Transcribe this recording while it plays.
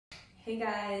Hey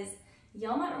guys,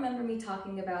 y'all might remember me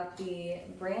talking about the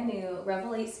brand new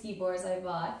Revel 8 ski boards I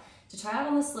bought to try out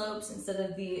on the slopes instead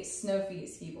of the Snow Feet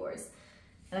ski boards.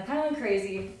 And I kind of went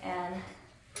crazy and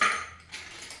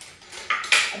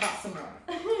I bought some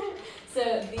more.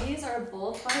 So these are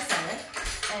both by Summit,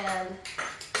 and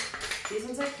these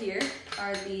ones up here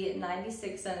are the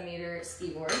 96 centimeter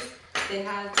ski boards. They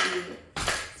have the,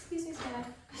 excuse me, Sky.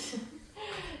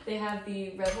 They have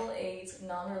the Revel 8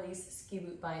 non-release ski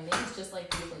boot bindings, just like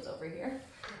these ones over here.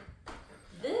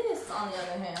 This, on the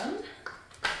other hand,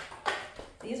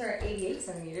 these are 88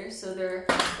 centimeters, so they're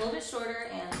a little bit shorter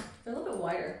and they're a little bit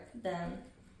wider than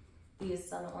these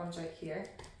Summit ones right here.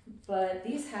 But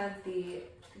these have the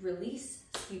release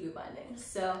ski boot bindings.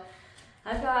 So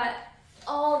I've got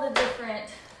all the different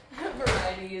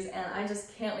varieties and I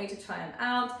just can't wait to try them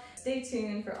out. Stay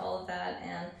tuned for all of that,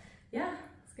 and yeah,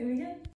 it's gonna be good.